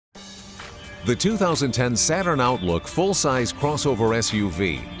The 2010 Saturn Outlook full-size crossover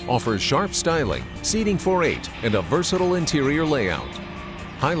SUV offers sharp styling, seating for 8, and a versatile interior layout.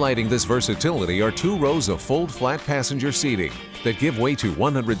 Highlighting this versatility are 2 rows of fold-flat passenger seating that give way to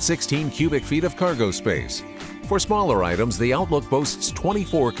 116 cubic feet of cargo space. For smaller items, the Outlook boasts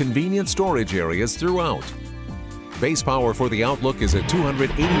 24 convenient storage areas throughout. Base power for the Outlook is a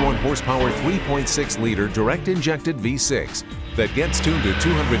 281 horsepower 3.6-liter direct-injected V6 that gets tuned to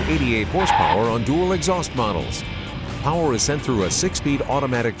 288 horsepower on dual exhaust models. Power is sent through a 6-speed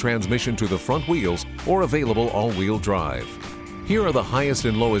automatic transmission to the front wheels or available all-wheel drive. Here are the highest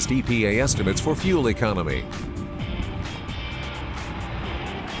and lowest EPA estimates for fuel economy.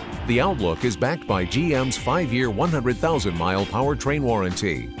 The Outlook is backed by GM's 5-year 100,000-mile powertrain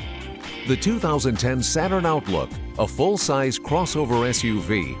warranty. The 2010 Saturn Outlook, a full-size crossover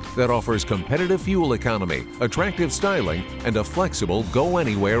SUV that offers competitive fuel economy, attractive styling, and a flexible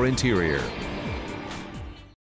go-anywhere interior.